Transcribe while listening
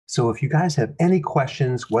So if you guys have any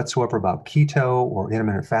questions whatsoever about keto or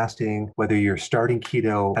intermittent fasting, whether you're starting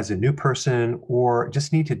keto as a new person or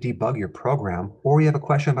just need to debug your program, or you have a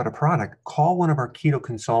question about a product, call one of our keto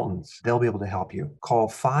consultants. They'll be able to help you. Call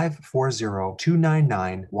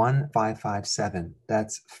 540-299-1557.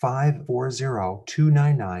 That's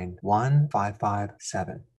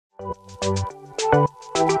 540-299-1557.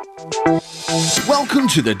 Welcome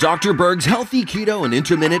to the Dr. Berg's Healthy Keto and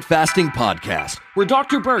Intermittent Fasting Podcast, where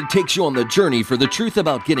Dr. Berg takes you on the journey for the truth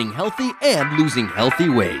about getting healthy and losing healthy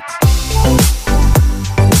weight.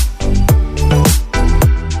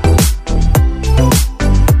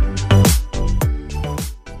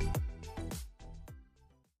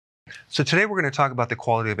 So today we're going to talk about the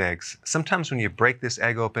quality of eggs. Sometimes when you break this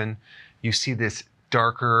egg open, you see this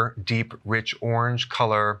darker, deep, rich orange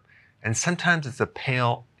color, and sometimes it's a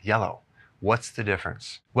pale yellow. What's the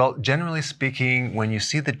difference? Well, generally speaking, when you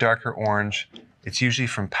see the darker orange, it's usually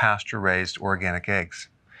from pasture-raised organic eggs.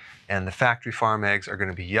 And the factory farm eggs are going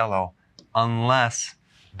to be yellow unless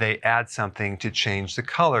they add something to change the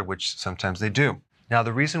color, which sometimes they do. Now,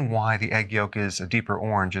 the reason why the egg yolk is a deeper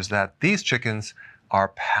orange is that these chickens are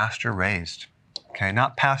pasture-raised, okay?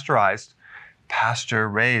 Not pasteurized,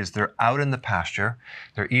 pasture-raised. They're out in the pasture.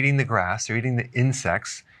 They're eating the grass. They're eating the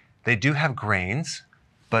insects. They do have grains,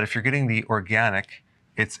 but if you're getting the organic,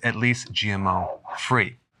 it's at least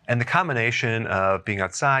GMO-free. And the combination of being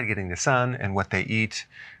outside, getting the sun, and what they eat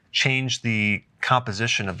change the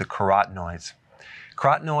composition of the carotenoids.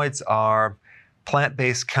 Carotenoids are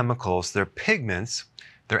plant-based chemicals. They're pigments,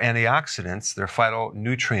 they're antioxidants, they're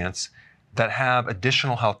phytonutrients that have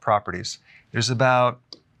additional health properties. There's about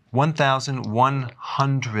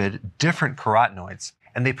 1,100 different carotenoids,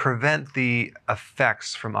 and they prevent the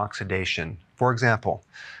effects from oxidation. For example,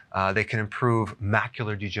 they can improve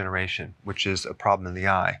macular degeneration, which is a problem in the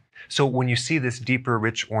eye. So when you see this deeper,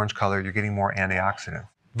 rich orange color, you're getting more antioxidant.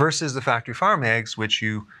 Versus the factory farm eggs, which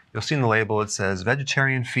you'll see in the label, it says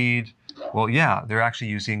vegetarian feed. Well, yeah, they're actually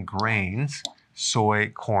using grains,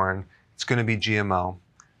 soy, corn. It's going to be GMO.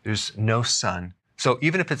 There's no sun. So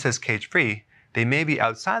even if it says cage-free, they may be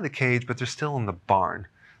outside the cage, but they're still in the barn.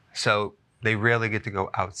 So they rarely get to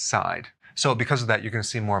go outside. So because of that, you're going to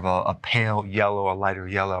see more of a pale yellow, a lighter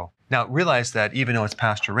yellow. Now realize that even though it's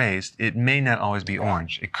pasture-raised, it may not always be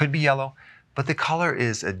orange. It could be yellow, but the color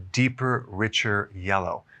is a deeper, richer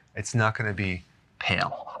yellow. It's not going to be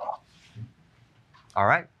pale. All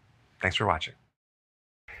right, thanks for watching.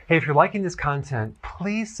 Hey, if you're liking this content,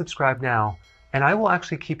 please subscribe now, and I will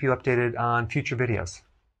actually keep you updated on future videos.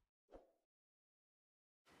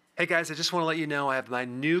 Hey guys, I just want to let you know I have my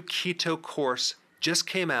new keto course just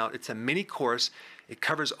came out. It's a mini course. It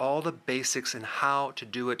covers all the basics and how to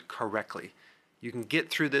do it correctly. You can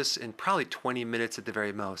get through this in probably 20 minutes at the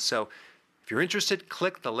very most. So if you're interested,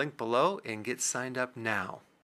 click the link below and get signed up now.